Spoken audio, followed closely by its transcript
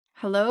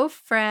Hello,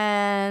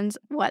 friends.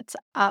 What's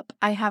up?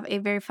 I have a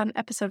very fun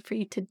episode for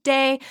you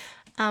today.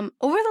 Over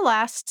the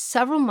last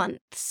several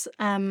months,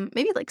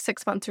 maybe like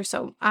 6 months or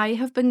so, I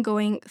have been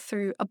going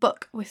through a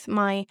book with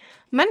my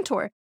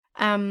mentor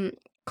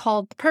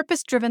called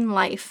Purpose Driven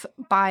Life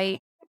by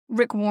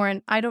Rick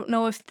Warren. I don't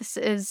know if this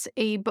is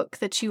a book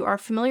that you are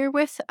familiar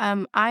with.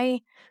 I'm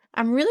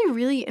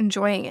really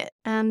enjoying it.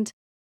 And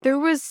there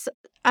was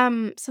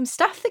some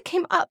stuff that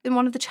came up in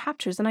one of the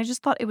chapters, and I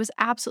just thought it was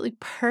absolutely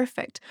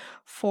perfect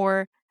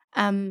for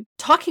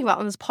talking about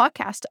on this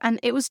podcast. And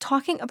it was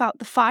talking about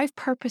the 5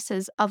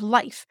 purposes of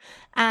life.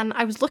 And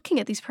I was looking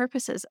at these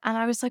purposes and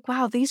I was like,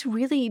 wow, these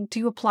really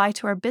do apply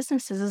to our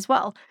businesses as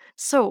well.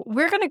 So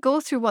we're going to go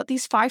through what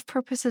these 5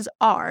 purposes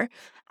are,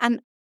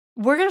 and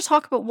we're going to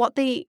talk about what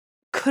they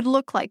could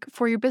look like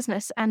for your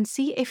business and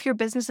see if your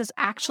business is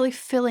actually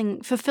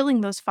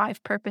fulfilling those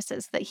 5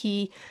 purposes that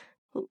he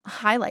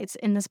highlights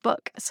in this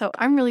book. So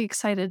I'm really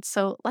excited.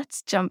 So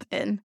let's jump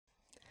in.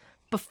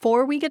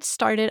 Before we get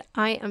started,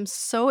 I am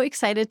so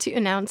excited to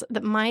announce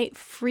that my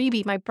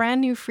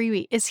brand new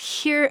freebie is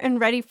here and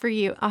ready for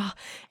you.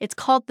 It's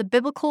called the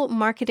Biblical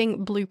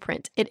Marketing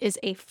Blueprint. It is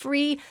a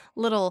free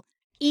little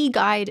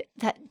e-guide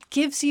that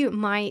gives you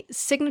my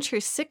signature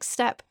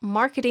 6-step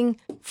marketing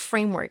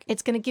framework.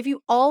 It's going to give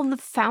you all the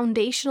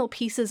foundational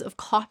pieces of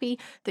copy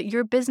that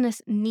your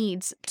business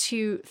needs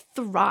to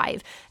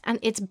thrive. And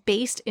it's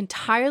based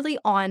entirely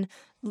on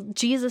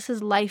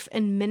Jesus's life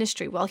and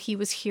ministry while he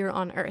was here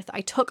on earth. I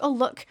took a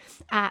look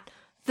at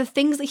the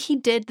things that he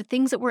did, the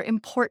things that were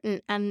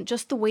important, and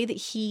just the way that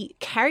he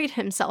carried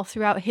himself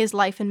throughout his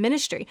life and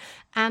ministry,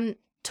 and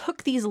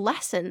took these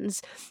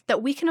lessons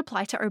that we can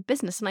apply to our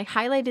business. And I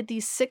highlighted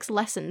these 6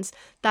 lessons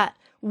that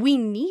we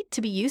need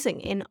to be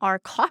using in our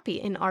copy,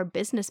 in our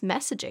business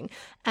messaging.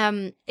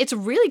 It's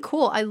really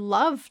cool. I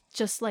love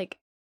just like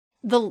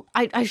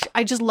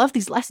I just love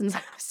these lessons.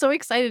 I'm so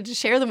excited to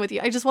share them with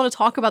you. I just want to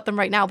talk about them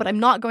right now, but I'm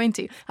not going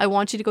to. I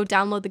want you to go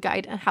download the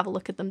guide and have a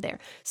look at them there.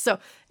 So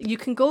you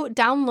can go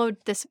download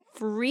this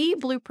free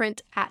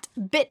blueprint at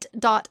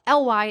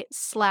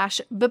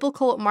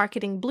bit.ly/biblical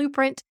marketing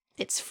blueprint.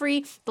 It's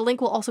free. The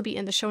link will also be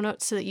in the show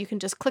notes so that you can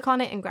just click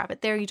on it and grab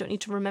it there. You don't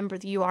need to remember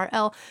the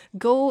URL.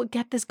 Go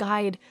get this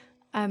guide.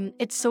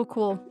 It's so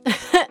cool.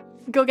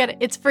 Go get it.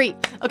 It's free.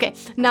 Okay,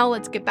 now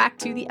let's get back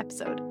to the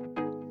episode.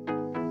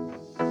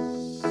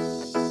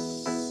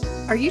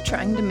 Are you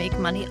trying to make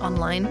money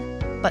online,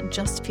 but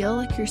just feel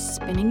like you're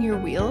spinning your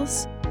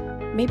wheels?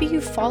 Maybe you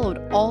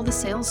followed all the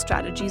sales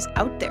strategies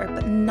out there,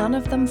 but none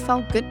of them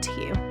felt good to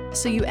you.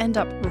 So you end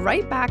up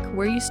right back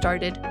where you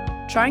started,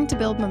 trying to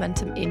build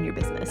momentum in your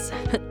business.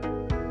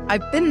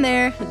 I've been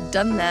there,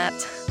 done that,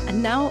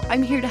 and now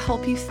I'm here to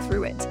help you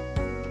through it.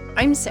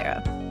 I'm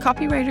Sarah,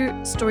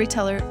 copywriter,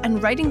 storyteller,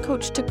 and writing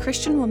coach to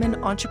Christian women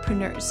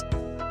entrepreneurs.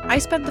 I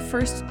spent the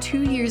first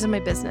 2 years in my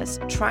business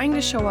trying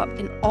to show up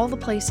in all the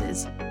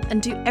places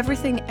and do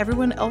everything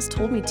everyone else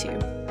told me to.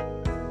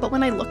 But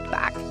when I looked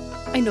back,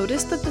 I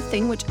noticed that the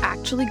thing which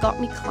actually got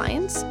me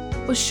clients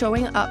was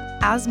showing up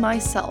as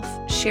myself,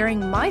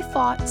 sharing my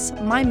thoughts,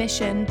 my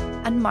mission,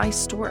 and my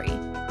story.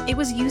 It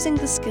was using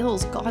the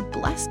skills God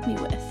blessed me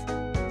with.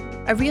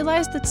 I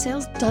realized that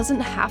sales doesn't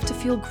have to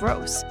feel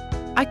gross.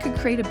 I could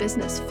create a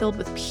business filled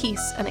with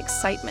peace and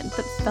excitement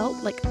that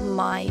felt like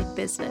my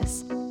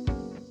business.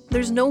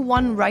 There's no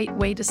one right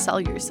way to sell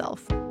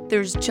yourself.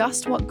 There's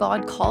just what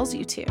God calls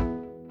you to.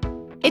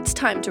 It's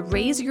time to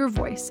raise your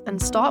voice and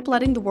stop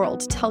letting the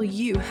world tell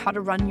you how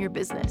to run your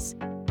business.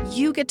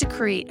 You get to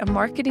create a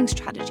marketing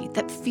strategy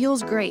that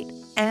feels great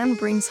and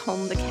brings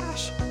home the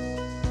cash.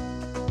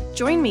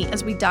 Join me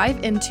as we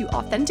dive into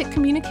authentic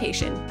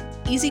communication,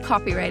 easy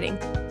copywriting,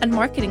 and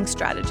marketing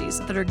strategies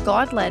that are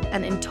God-led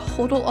and in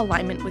total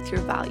alignment with your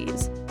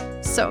values.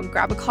 So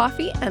grab a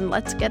coffee and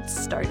let's get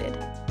started.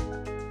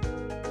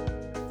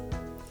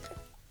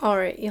 All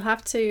right, you'll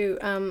have to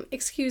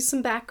excuse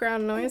some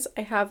background noise.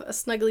 I have a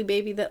snuggly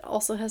baby that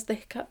also has the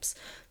hiccups,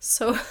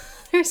 so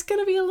there's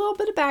going to be a little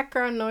bit of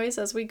background noise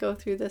as we go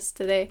through this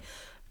today,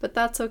 but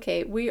that's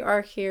okay. We are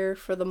here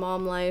for the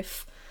mom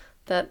life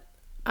that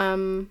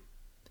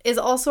is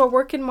also a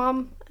working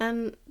mom,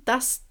 and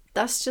that's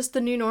just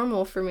the new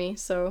normal for me,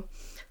 so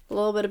a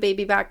little bit of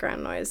baby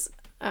background noise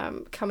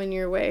coming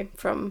your way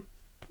from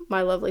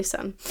my lovely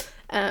son.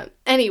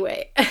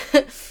 Anyway,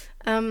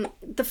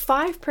 the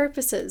 5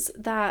 purposes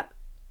that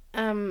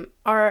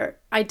are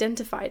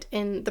identified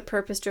in the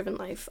purpose-driven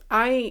life,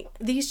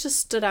 these just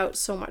stood out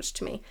so much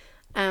to me,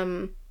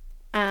 and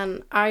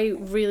I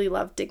really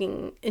love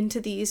digging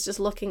into these, just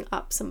looking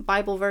up some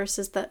Bible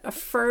verses that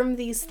affirm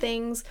these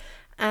things,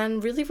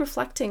 and really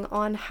reflecting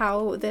on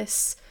how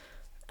this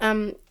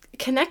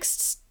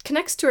connects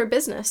to our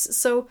business.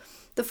 So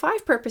the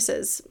 5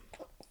 purposes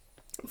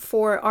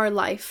for our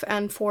life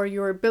and for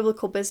your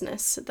biblical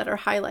business that are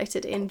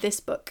highlighted in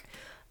this book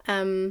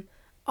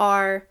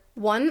are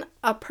 1,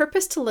 a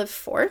purpose to live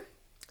for,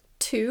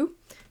 2,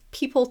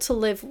 people to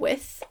live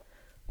with,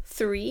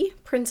 3,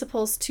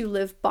 principles to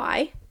live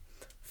by,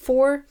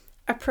 4,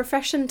 a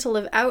profession to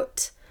live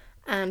out,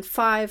 and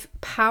 5,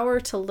 power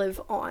to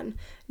live on.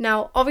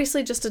 Now,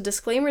 obviously, just a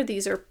disclaimer,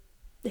 these are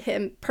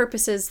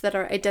purposes that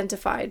are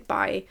identified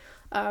by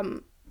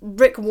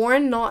Rick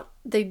Warren.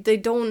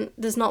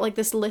 There's not like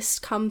this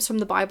list comes from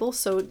the Bible,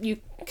 so you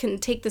can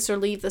take this or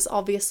leave this.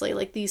 Obviously,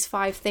 like, these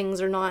 5 things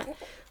are not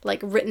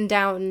like written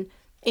down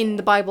in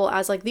the Bible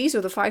as like, these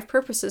are the 5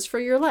 purposes for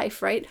your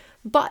life, right?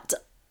 But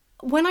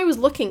when I was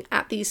looking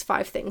at these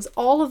 5 things,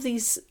 all of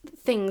these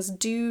things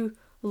do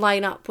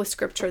line up with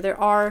scripture. There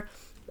are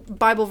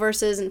Bible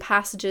verses and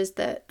passages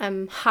that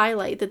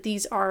highlight that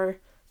these are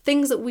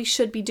things that we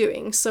should be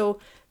doing. So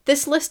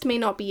this list may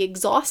not be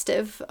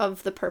exhaustive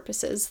of the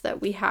purposes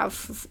that we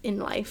have in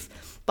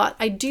life, but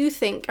I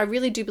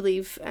really do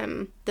believe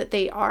that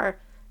they are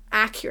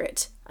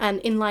accurate and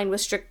in line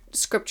with strict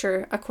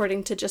scripture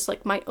according to just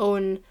like my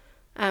own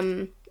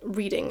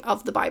reading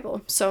of the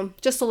Bible. So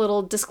just a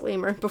little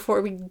disclaimer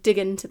before we dig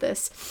into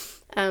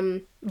this.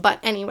 But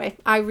anyway,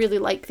 I really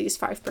like these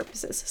 5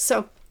 purposes.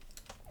 So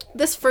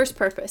this first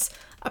purpose,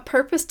 a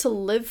purpose to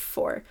live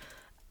for.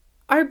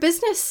 Our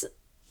business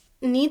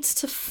needs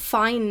to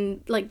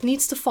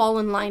fall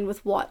in line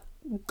with what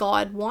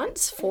God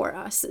wants for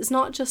us. It's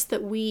not just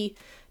that we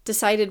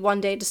decided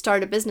one day to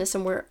start a business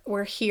and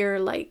we're here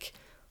like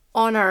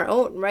on our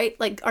own, right?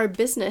 Like, our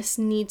business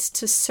needs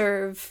to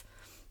serve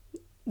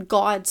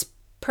God's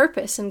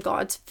purpose and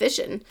God's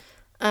vision.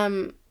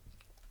 And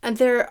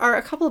there are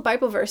a couple of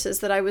Bible verses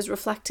that I was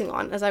reflecting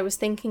on as I was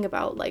thinking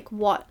about like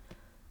what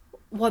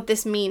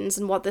this means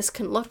and what this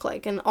can look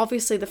like. And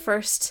obviously the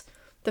first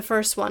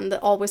one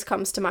that always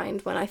comes to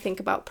mind when I think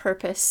about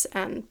purpose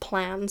and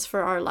plans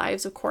for our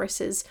lives, of course,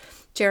 is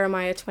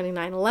Jeremiah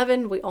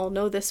 29:11. We all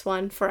know this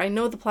one. For I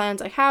know the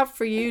plans I have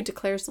for you,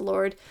 declares the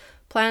Lord,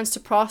 plans to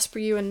prosper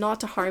you and not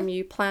to harm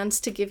you, plans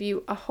to give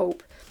you a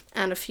hope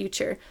and a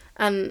future.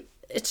 And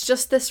it's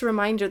just this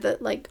reminder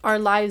that like our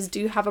lives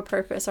do have a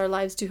purpose, our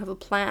lives do have a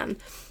plan.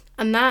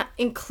 And that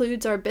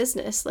includes our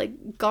business.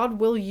 Like, God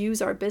will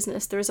use our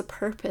business. There's a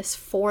purpose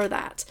for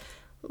that.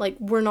 Like,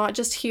 we're not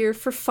just here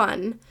for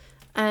fun.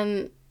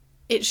 And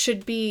it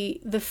should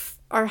be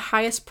our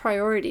highest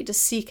priority to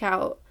seek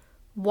out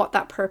what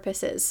that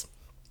purpose is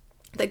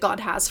that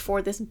God has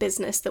for this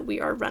business that we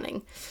are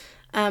running.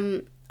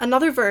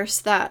 Another verse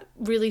that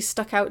really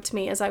stuck out to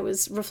me as I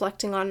was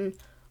reflecting on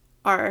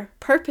our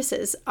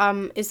purposes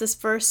is this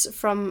verse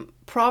from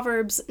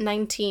Proverbs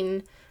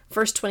 19,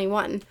 verse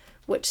 21,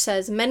 which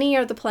says, many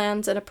are the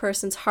plans in a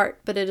person's heart,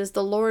 but it is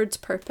the Lord's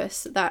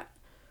purpose that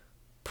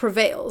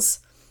prevails.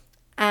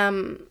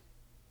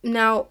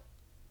 Now,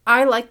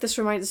 I like this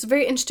reminder. It's a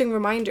very interesting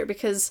reminder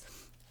because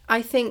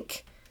I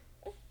think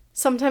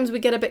sometimes we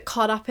get a bit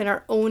caught up in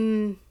our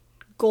own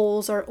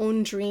goals, our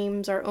own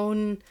dreams, our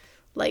own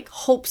like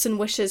hopes and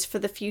wishes for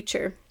the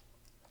future.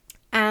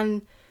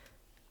 And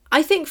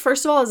I think,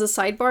 first of all, as a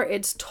sidebar,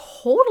 it's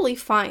totally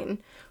fine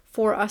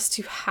for us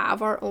to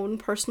have our own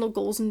personal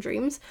goals and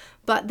dreams,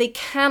 but they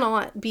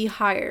cannot be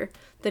higher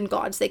than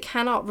God's. They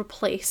cannot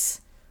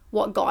replace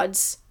what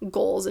God's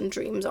goals and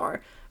dreams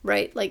are,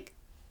 right? Like,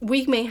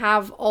 we may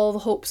have all the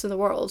hopes in the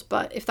world,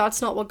 but if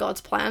that's not what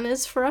God's plan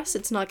is for us,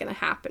 it's not going to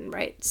happen,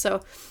 right?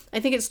 So I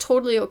think it's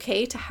totally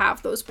okay to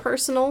have those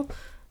personal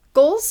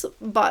goals,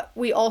 but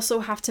we also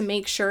have to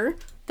make sure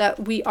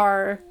that we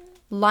are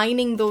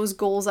lining those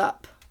goals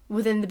up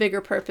within the bigger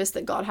purpose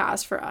that God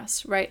has for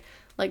us, right?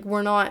 Like,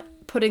 we're not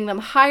putting them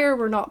higher,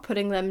 we're not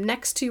putting them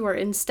next to or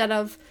instead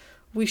of.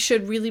 We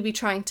should really be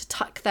trying to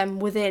tuck them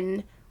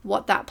within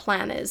what that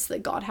plan is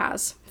that God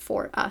has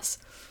for us.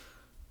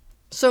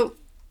 So,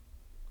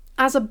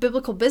 as a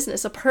biblical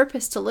business, a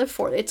purpose to live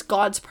for, it's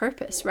God's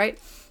purpose, right?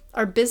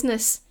 Our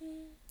business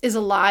is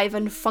alive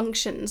and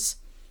functions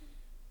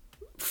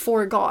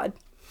for God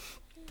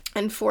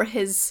and for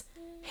his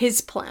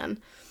plan.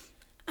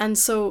 And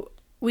so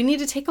we need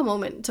to take a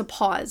moment to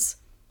pause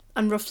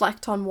and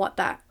reflect on what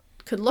that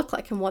could look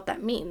like and what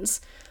that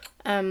means.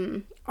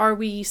 Are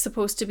we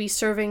supposed to be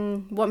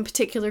serving one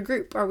particular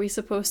group? Are we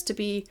supposed to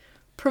be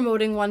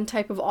promoting one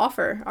type of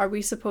offer? Are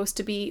we supposed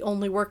to be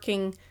only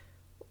working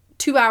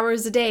 2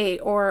 hours a day?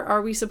 Or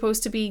are we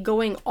supposed to be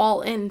going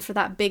all in for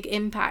that big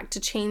impact to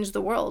change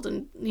the world?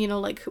 And, you know,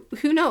 like,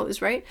 who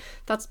knows, right?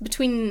 That's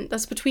between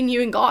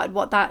you and God,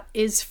 what that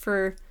is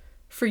for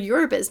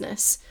your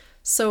business.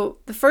 So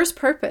the first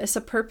purpose,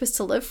 a purpose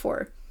to live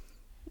for,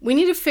 we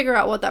need to figure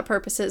out what that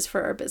purpose is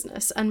for our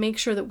business and make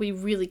sure that we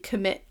really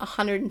commit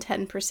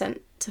 110%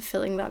 to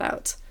filling that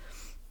out.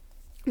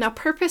 Now,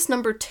 purpose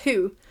number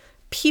 2,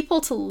 people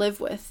to live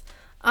with.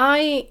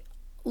 I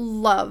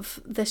love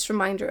this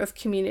reminder of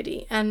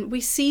community, and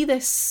we see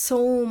this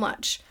so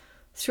much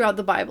throughout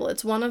the Bible.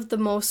 It's one of the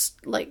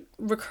most like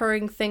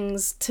recurring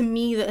things to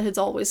me that has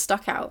always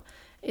stuck out,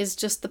 is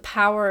just the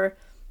power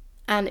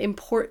and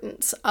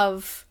importance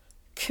of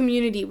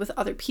community with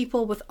other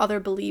people, with other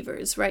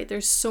believers, right?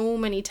 There's so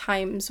many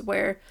times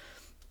where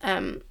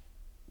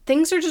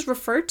things are just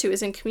referred to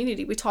as in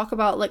community. We talk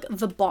about like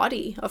the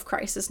body of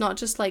Christ. It's not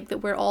just like that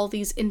we're all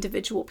these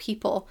individual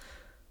people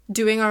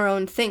doing our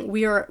own thing.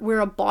 We're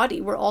a body.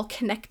 We're all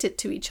connected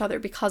to each other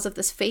because of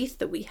this faith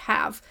that we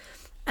have,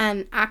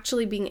 and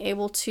actually being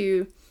able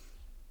to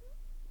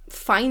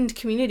find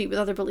community with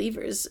other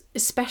believers,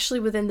 especially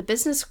within the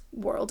business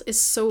world, is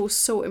so,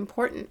 so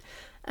important.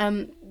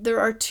 There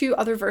are two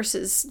other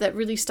verses that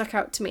really stuck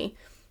out to me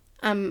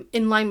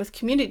in line with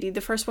community. The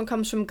first one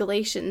comes from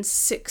Galatians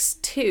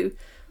 6:2,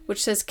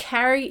 which says,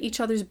 carry each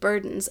other's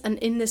burdens, and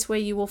in this way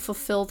you will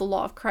fulfill the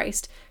law of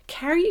Christ.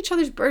 Carry each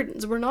other's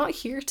burdens. We're not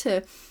here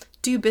to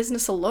do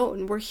business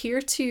alone. We're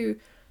here to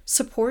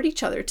support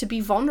each other, to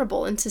be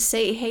vulnerable, and to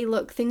say, hey,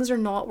 look, things are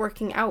not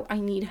working out. I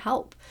need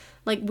help.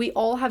 Like, we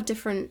all have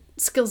different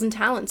skills and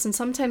talents, and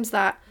sometimes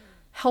that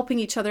helping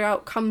each other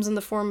out comes in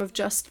the form of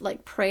just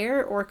like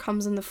prayer, or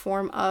comes in the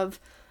form of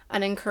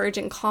an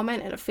encouraging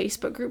comment in a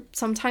Facebook group.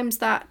 Sometimes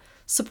that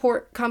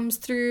support comes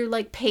through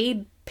like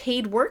paid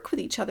work with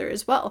each other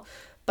as well.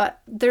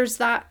 But there's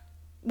that,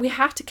 we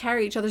have to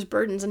carry each other's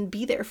burdens and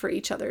be there for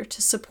each other,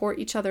 to support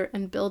each other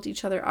and build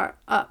each other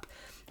up.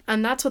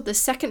 And that's what the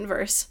second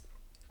verse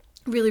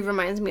really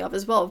reminds me of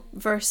as well.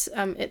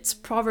 It's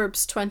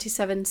Proverbs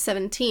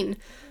 27:17,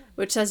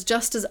 which says,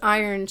 just as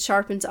iron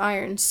sharpens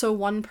iron, so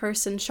one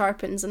person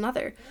sharpens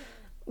another.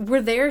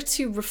 We're there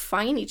to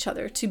refine each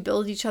other, to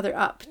build each other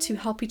up, to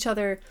help each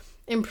other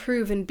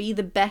improve and be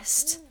the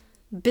best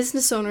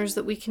business owners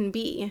that we can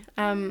be,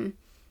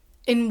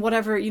 in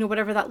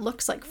whatever that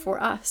looks like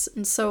for us.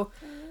 And so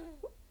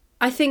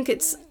I think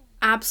it's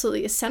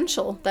absolutely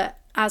essential that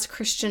as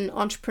Christian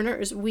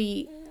entrepreneurs,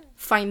 we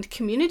find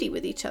community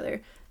with each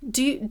other.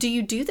 Do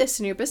you do this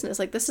in your business?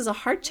 Like, this is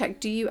a heart check.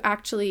 Do you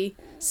actually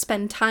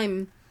spend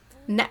time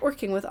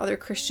networking with other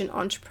Christian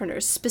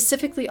entrepreneurs,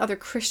 specifically other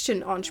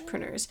Christian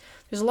entrepreneurs?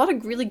 There's a lot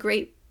of really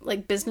great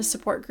like business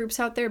support groups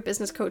out there,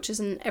 business coaches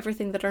and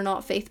everything that are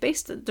not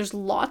faith-based. There's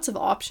lots of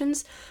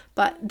options,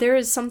 but there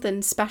is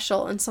something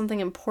special and something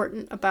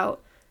important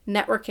about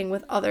networking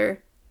with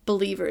other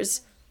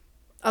believers,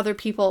 other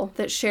people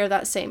that share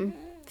that same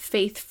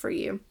faith for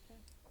you,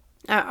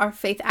 or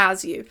faith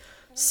as you.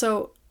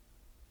 So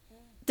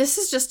this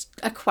is just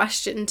a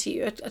question to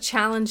you, a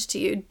challenge to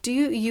you. Do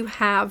you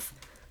have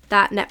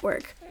that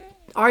network?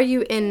 Are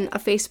you in a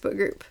Facebook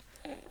group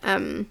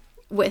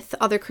with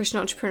other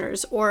Christian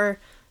entrepreneurs, or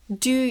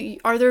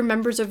are there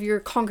members of your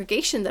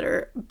congregation that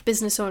are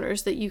business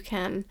owners that you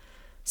can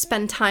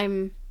spend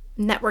time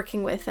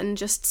networking with and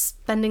just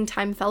spending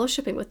time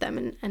fellowshipping with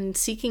them and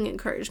seeking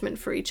encouragement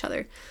for each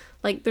other?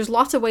 Like, there's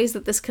lots of ways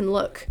that this can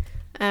look,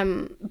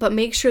 but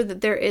make sure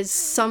that there is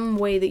some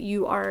way that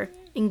you are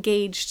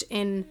engaged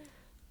in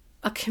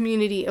a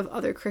community of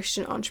other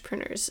Christian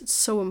entrepreneurs. It's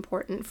so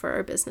important for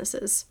our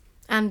businesses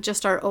and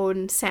just our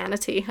own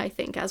sanity, I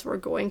think, as we're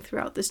going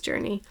throughout this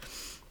journey.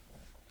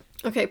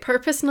 Okay,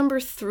 purpose number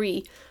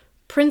 3,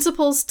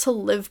 principles to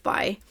live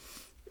by.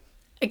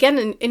 Again,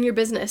 in your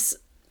business,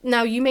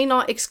 now you may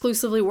not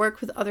exclusively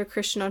work with other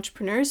Christian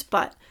entrepreneurs,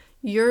 but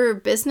your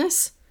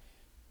business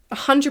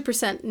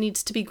 100%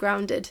 needs to be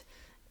grounded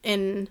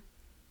in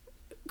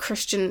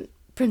Christian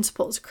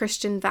principles,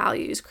 Christian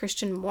values,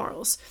 Christian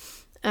morals.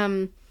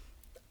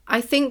 I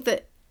think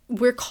that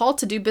we're called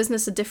to do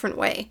business a different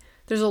way.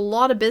 There's a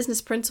lot of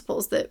business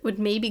principles that would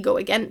maybe go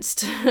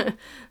against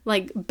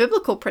like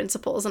biblical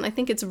principles. And I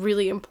think it's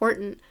really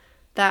important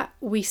that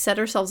we set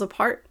ourselves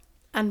apart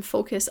and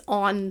focus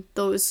on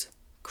those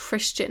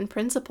Christian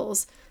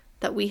principles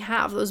that we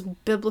have, those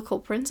biblical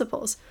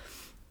principles.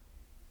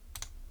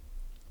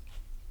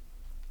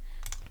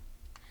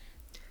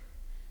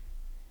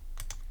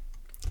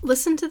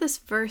 Listen to this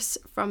verse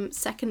from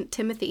 2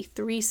 Timothy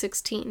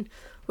 3:16,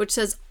 which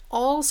says,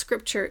 all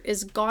scripture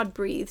is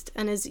God-breathed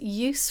and is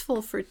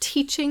useful for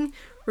teaching,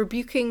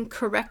 rebuking,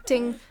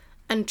 correcting,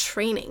 and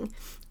training.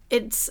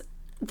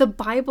 The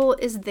Bible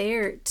is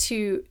there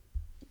to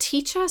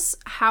teach us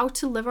how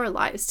to live our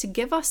lives, to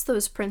give us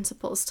those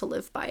principles to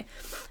live by,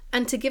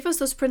 and to give us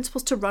those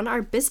principles to run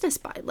our business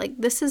by. Like,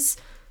 this is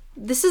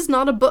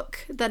not a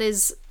book that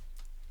is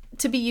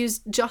to be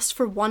used just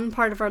for one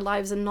part of our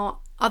lives and not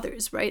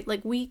others, right?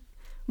 Like,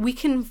 we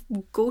can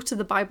go to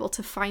the Bible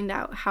to find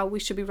out how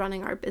we should be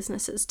running our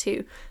businesses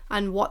too,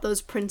 and what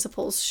those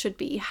principles should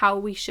be, how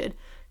we should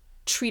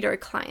treat our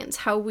clients,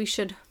 how we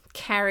should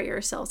carry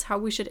ourselves, how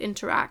we should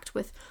interact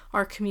with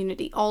our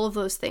community, all of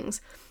those things.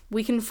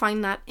 We can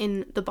find that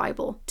in the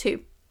Bible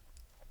too.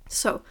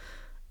 So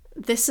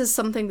this is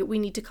something that we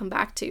need to come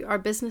back to. Our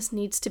business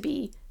needs to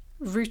be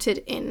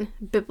rooted in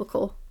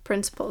biblical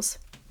principles.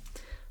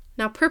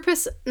 Now,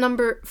 purpose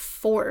number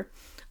 4,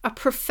 a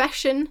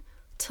profession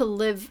to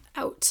live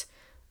out.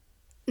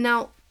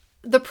 Now,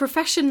 the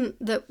profession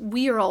that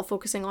we are all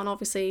focusing on,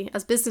 obviously,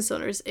 as business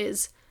owners,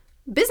 is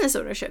business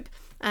ownership,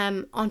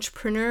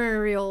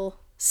 entrepreneurial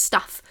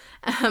stuff.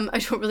 I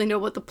don't really know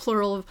what the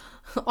plural of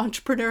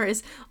entrepreneur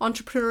is.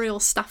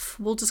 Entrepreneurial stuff.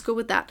 We'll just go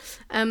with that.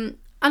 And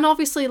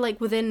obviously,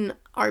 like, within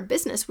our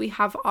business, we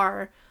have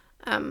our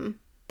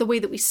the way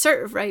that we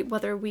serve, right?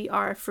 Whether we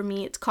are, for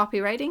me, it's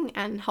copywriting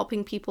and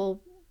helping people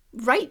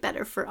write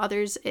better. For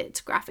others,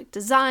 it's graphic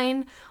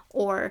design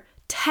or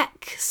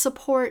tech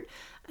support,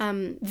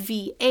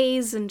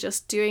 VAs, and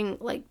just doing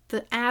like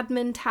the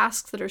admin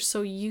tasks that are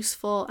so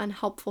useful and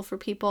helpful for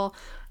people.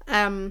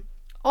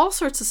 All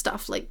sorts of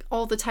stuff, like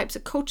all the types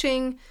of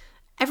coaching,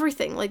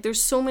 everything. Like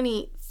there's so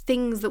many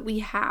things that we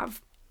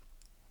have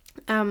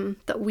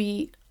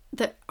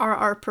that are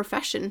our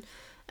profession,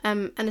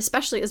 and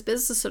especially as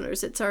business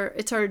owners, it's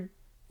our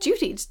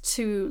duty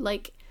to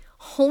like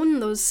hone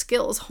those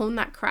skills, hone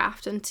that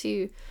craft, and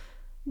to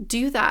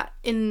do that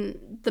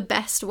in the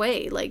best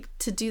way, like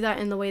to do that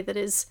in the way that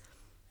is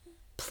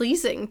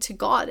pleasing to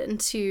God, and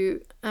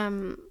to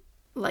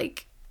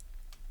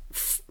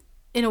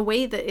in a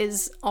way that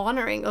is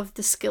honoring of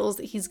the skills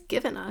that he's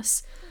given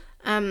us.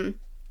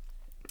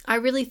 I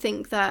really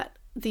think that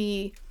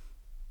the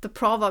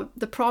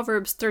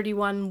Proverbs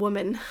 31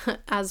 woman,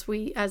 as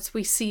we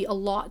see a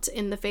lot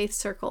in the faith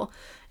circle,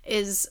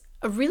 is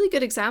a really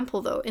good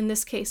example, though, in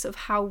this case, of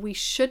how we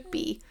should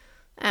be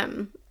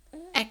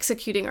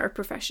executing our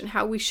profession,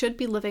 how we should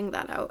be living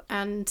that out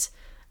and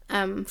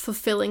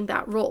fulfilling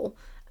that role.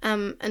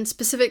 And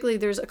specifically,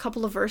 there's a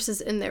couple of verses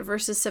in there,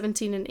 verses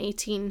 17 and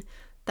 18,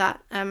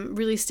 that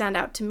really stand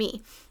out to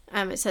me.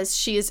 It says,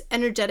 "She is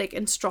energetic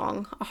and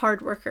strong, a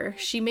hard worker.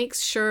 She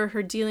makes sure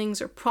her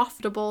dealings are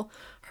profitable.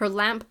 Her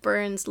lamp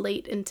burns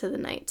late into the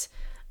night."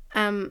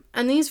 And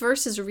these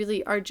verses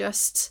really are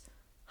just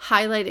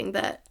highlighting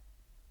that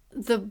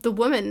the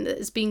woman that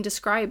is being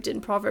described in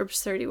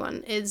Proverbs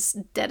 31 is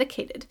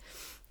dedicated.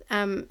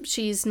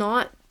 She's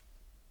not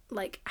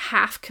like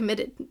half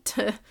committed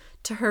to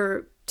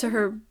her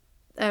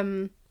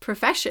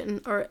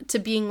profession, or to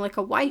being like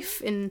a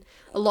wife in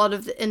a lot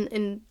of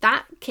in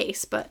that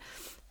case, but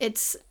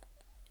it's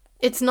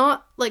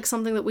not like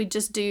something that we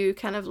just do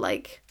kind of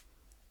like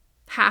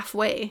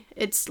halfway.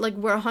 It's like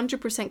we're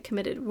 100%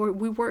 committed.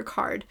 We work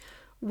hard.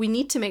 We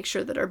need to make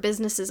sure that our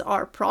businesses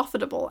are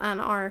profitable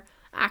and are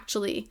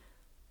actually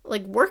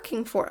like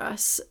working for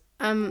us.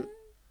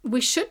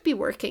 We should be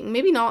working,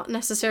 maybe not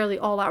necessarily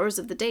all hours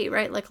of the day,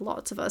 right? Like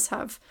lots of us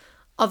have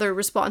other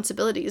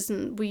responsibilities,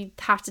 and we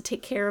have to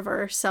take care of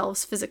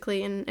ourselves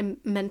physically and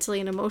mentally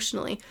and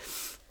emotionally.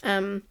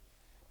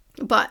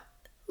 But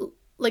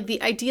like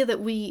the idea that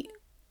we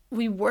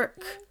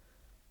work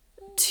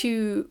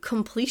to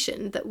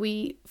completion, that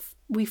we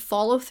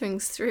follow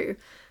things through,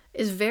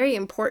 is very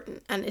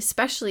important. And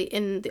especially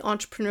in the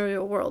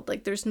entrepreneurial world,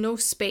 like there's no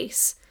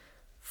space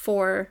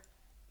for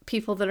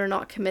people that are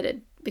not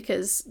committed,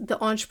 because the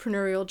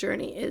entrepreneurial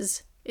journey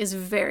is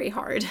very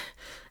hard,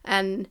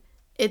 and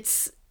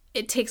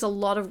it takes a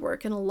lot of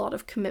work and a lot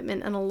of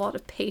commitment and a lot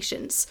of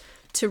patience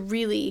to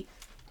really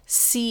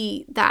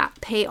see that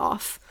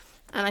payoff.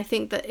 And I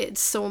think that it's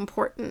so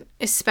important,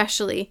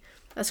 especially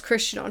as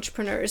Christian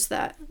entrepreneurs,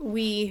 that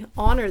we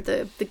honor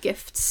the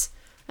gifts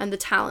and the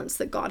talents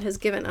that God has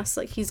given us.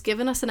 Like he's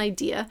given us an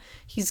idea,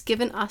 he's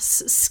given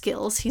us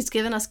skills, he's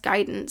given us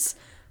guidance.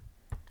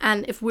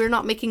 And if we're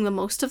not making the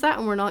most of that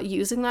and we're not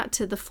using that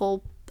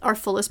to our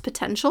fullest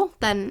potential,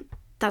 then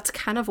that's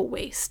kind of a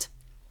waste.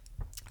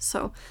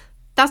 So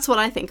that's what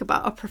I think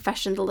about a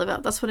profession to live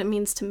out. That's what it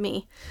means to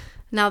me.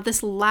 Now,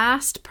 this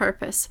last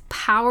purpose,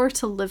 power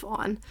to live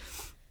on,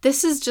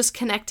 this is just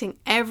connecting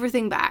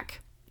everything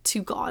back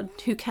to God,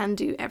 who can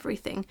do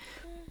everything,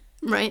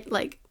 right?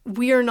 Like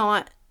we are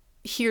not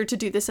here to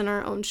do this in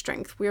our own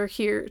strength. We are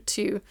here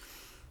to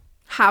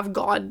have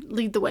God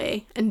lead the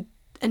way and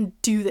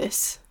do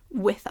this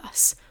with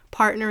us,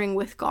 partnering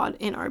with God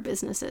in our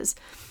businesses.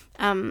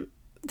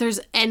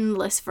 There's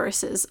endless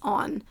verses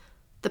on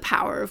the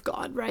power of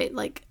God, right?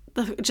 Like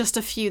just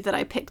a few that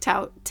I picked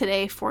out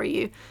today for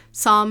you.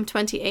 Psalm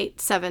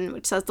 28:7,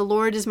 which says, "The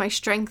Lord is my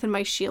strength and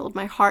my shield.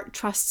 My heart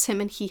trusts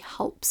him and he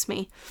helps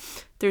me."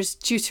 There's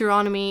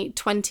Deuteronomy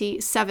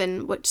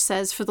 20:7, which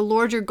says, "For the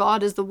Lord your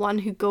God is the one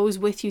who goes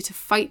with you to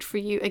fight for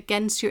you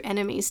against your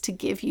enemies to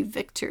give you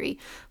victory."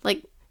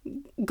 Like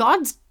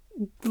God's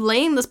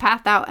laying this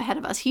path out ahead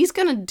of us. He's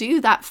going to do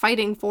that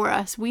fighting for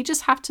us. We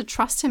just have to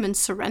trust him and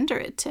surrender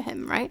it to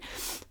him, right?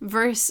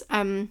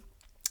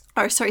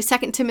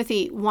 2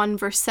 Timothy 1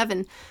 verse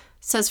 7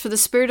 says, "For the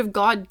Spirit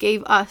God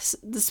gave us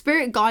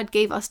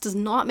does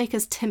not make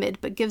us timid,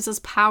 but gives us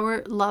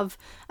power, love,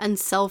 and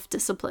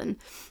self-discipline."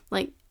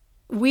 Like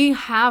we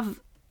have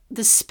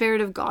the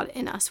Spirit of God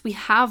in us. We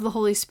have the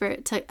Holy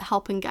Spirit to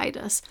help and guide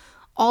us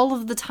all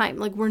of the time.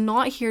 Like we're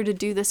not here to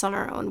do this on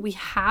our own. We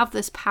have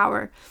this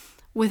power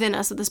within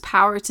us, this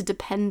power to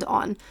depend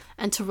on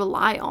and to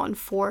rely on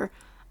for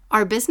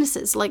our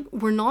businesses. Like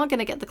we're not going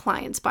to get the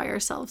clients by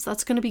ourselves.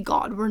 That's going to be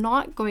God. We're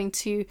not going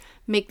to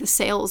make the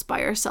sales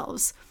by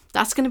ourselves.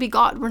 That's going to be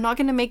God. We're not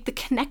going to make the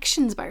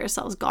connections by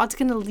ourselves. God's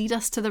going to lead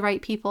us to the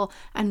right people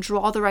and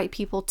draw the right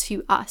people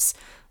to us.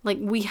 Like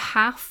we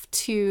have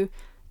to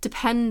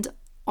depend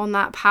on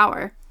that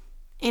power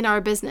in our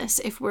business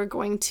if we're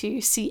going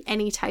to see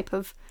any type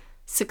of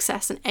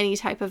success and any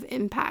type of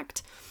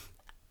impact.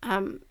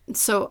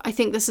 So I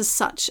think this is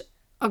such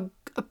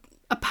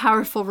a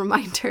powerful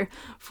reminder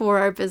for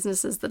our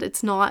businesses that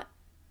it's not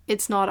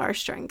our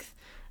strength.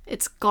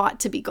 It's got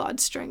to be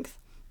God's strength.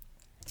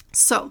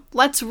 So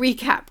let's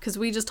recap, because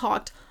we just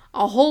talked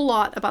a whole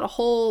lot about a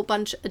whole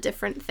bunch of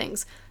different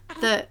things.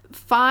 The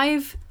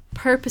 5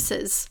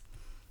 purposes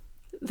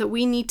that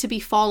we need to be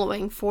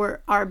following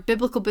for our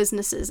biblical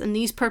businesses. And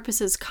these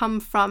purposes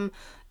come from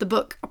the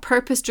book A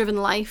Purpose-Driven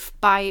Life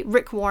by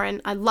Rick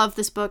Warren. I love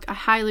this book. I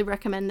highly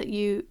recommend that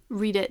you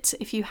read it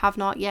if you have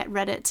not yet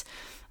read it.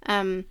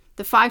 The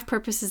 5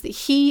 purposes that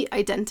he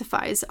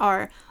identifies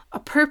are a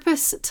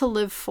purpose to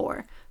live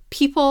for,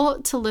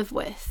 people to live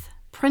with,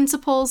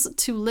 principles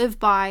to live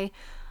by,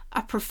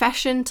 a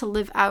profession to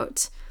live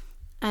out,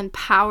 and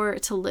power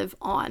to live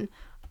on.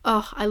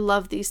 Oh, I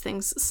love these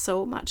things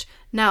so much.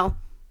 Now,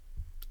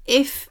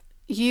 if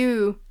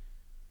you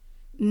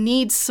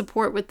need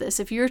support with this,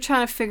 if you're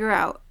trying to figure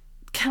out,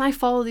 can I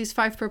follow these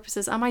 5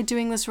 purposes? Am I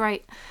doing this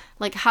right?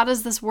 Like, how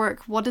does this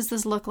work? What does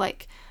this look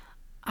like?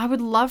 I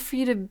would love for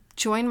you to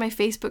join my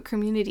Facebook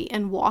community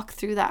and walk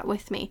through that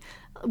with me.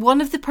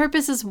 One of the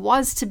purposes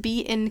was to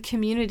be in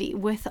community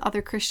with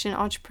other Christian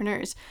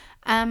entrepreneurs.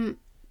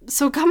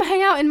 So come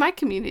hang out in my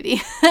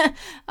community.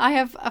 I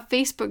have a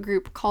Facebook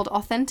group called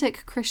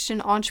Authentic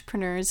Christian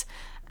Entrepreneurs,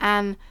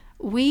 and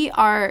we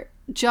are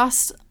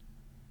just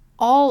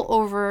all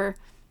over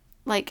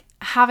like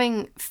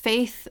having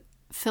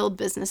faith-filled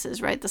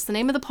businesses, right? That's the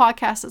name of the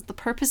podcast. That's the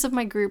purpose of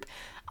my group.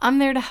 I'm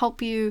there to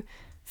help you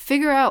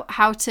figure out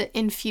how to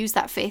infuse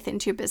that faith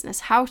into your business,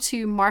 how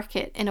to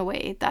market in a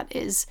way that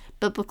is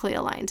biblically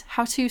aligned,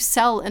 how to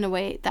sell in a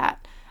way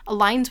that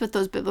aligns with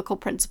those biblical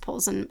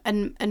principles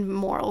and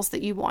morals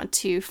that you want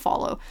to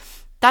follow.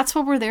 That's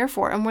what we're there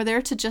for. And we're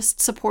there to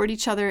just support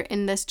each other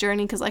in this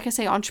journey. Because like I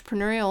say,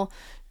 entrepreneurial,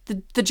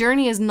 the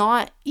journey is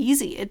not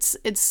easy. It's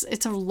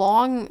a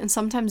long and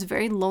sometimes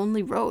very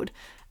lonely road.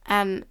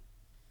 And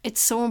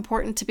it's so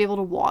important to be able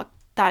to walk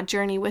that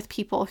journey with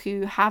people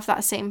who have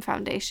that same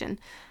foundation.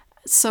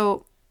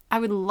 So I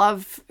would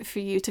love for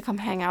you to come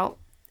hang out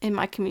in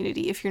my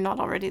community if you're not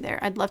already there.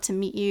 I'd love to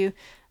meet you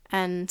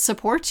and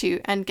support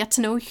you and get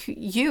to know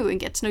you and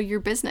get to know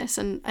your business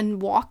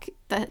and walk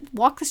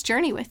this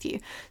journey with you.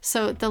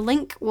 So the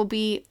link will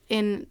be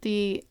in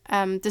the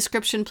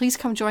description. Please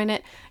come join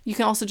it. You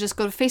can also just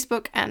go to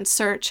Facebook and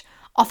search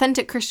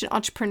Authentic Christian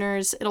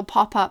Entrepreneurs. It'll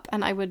pop up,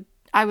 and I would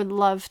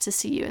love to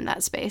see you in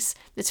that space.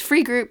 It's a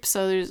free group,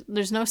 so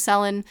there's no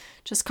selling.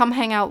 Just come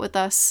hang out with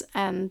us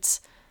and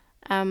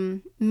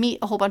meet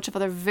a whole bunch of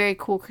other very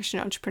cool Christian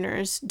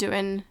entrepreneurs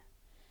doing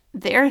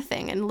their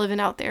thing and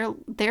living out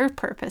their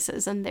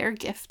purposes and their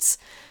gifts.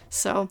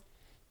 So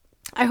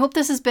I hope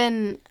this has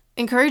been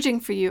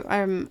encouraging for you,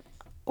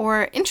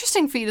 or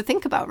interesting for you to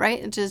think about,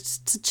 right?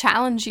 Just to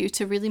challenge you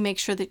to really make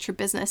sure that your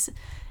business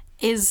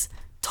is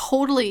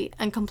totally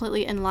and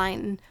completely in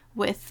line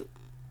with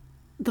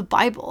the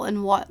Bible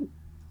and what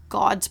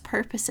God's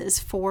purpose is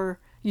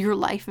for your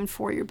life and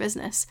for your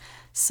business.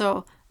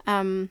 So,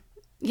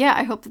 yeah,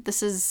 I hope that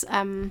this has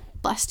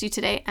blessed you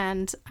today,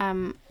 and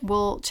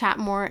we'll chat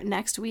more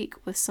next week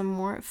with some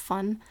more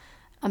fun,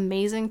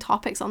 amazing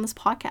topics on this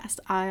podcast.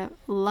 I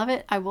love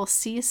it. I will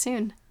see you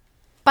soon.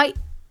 Bye.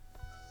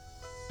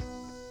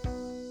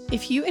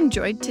 If you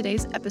enjoyed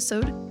today's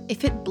episode,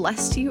 if it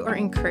blessed you or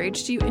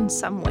encouraged you in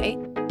some way,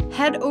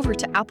 head over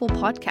to Apple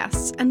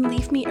Podcasts and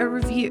leave me a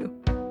review.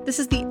 This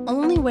is the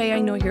only way I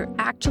know you're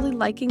actually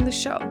liking the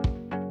show.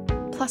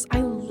 Plus,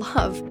 I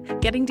love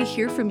getting to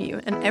hear from you,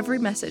 and every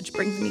message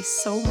brings me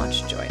so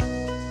much joy.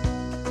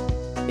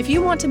 If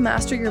you want to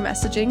master your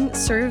messaging,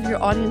 serve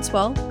your audience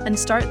well, and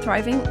start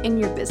thriving in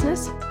your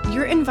business,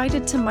 you're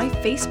invited to my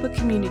Facebook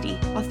community,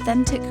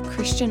 Authentic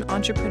Christian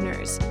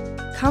Entrepreneurs.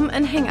 Come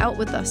and hang out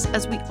with us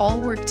as we all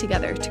work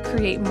together to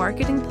create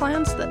marketing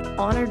plans that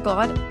honor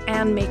God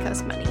and make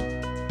us money.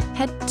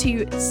 Head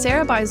to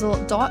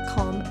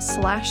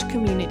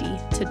sarahbeisel.com/community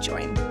to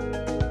join.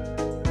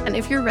 And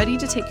if you're ready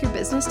to take your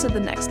business to the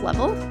next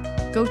level,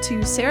 go to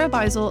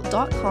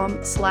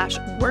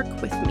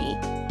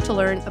sarahbeisel.com/workwithme to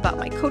learn about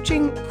my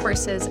coaching,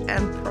 courses,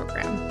 and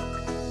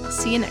program.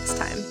 See you next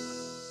time.